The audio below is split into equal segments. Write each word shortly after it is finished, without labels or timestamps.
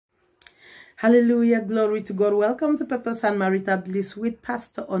Hallelujah, glory to God. Welcome to Purpose and Marital Bliss with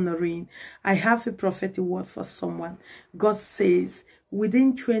Pastor Honorine. I have a prophetic word for someone. God says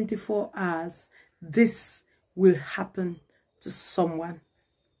within 24 hours, this will happen to someone.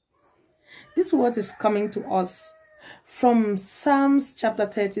 This word is coming to us from Psalms chapter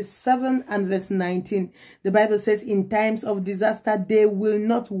 37 and verse 19. The Bible says, in times of disaster, they will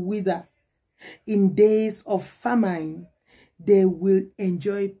not wither. In days of famine, they will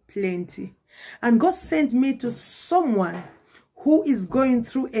enjoy plenty. And God sent me to someone who is going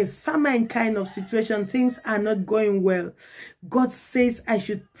through a famine kind of situation. Things are not going well. God says I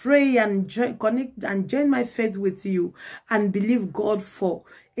should pray and connect and join my faith with you and believe God for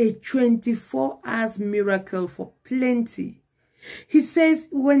a 24 hours miracle for plenty. He says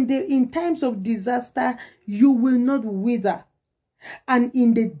in times of disaster, you will not wither. And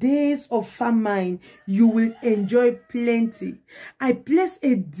in the days of famine, you will enjoy plenty. I place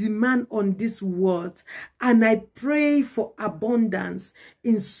a demand on this word, and I pray for abundance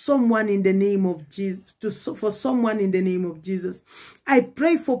in someone in the name of Jesus. For someone in the name of Jesus, I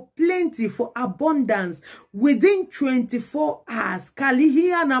pray for plenty, for abundance within 24 hours.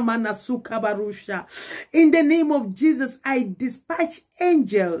 In the name of Jesus, I dispatch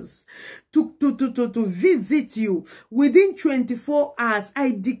angels to visit you within 24 hours.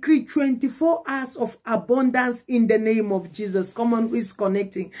 I decree 24 hours of abundance in the name of Jesus. Come on, who is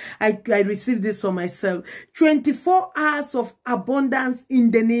connecting? I receive this for myself. 24 hours of abundance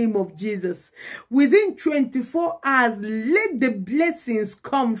in the name of Jesus. Within 24 hours, let the blessings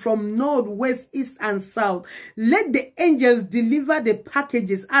come from north, west, east, and south. Let the angels deliver the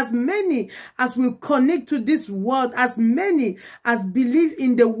packages. As many as will connect to this word, as many as believe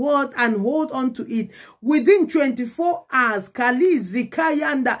in the word and hold on to it, within 24 hours, Kali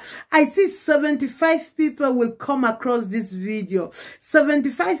Zikayanda, I see 75 people will come across this video.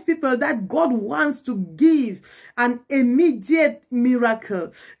 75 people that God wants to give an immediate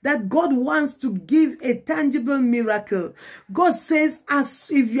miracle, that God wants to give a tangible miracle. God says,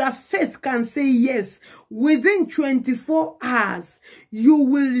 as if your faith can say yes, within 24 hours, you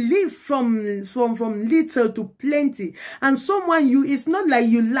will live from little to plenty. And someone, it's not like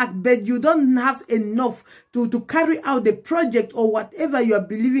you lack, but you don't have enough to carry out the project or whatever you are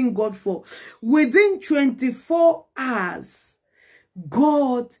believing God for. Within 24 hours,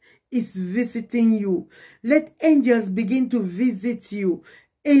 God is visiting you. Let angels begin to visit you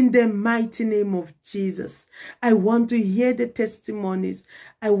in the mighty name of Jesus. I want to hear the testimonies.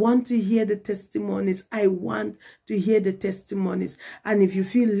 I want to hear the testimonies. I want to hear the testimonies. And if you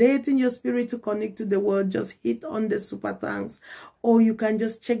feel led in your spirit to connect to the word, just hit on the super thanks. Or you can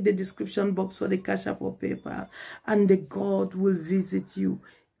just check the description box for the cash app or PayPal. And the God will visit you.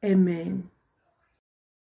 Amen.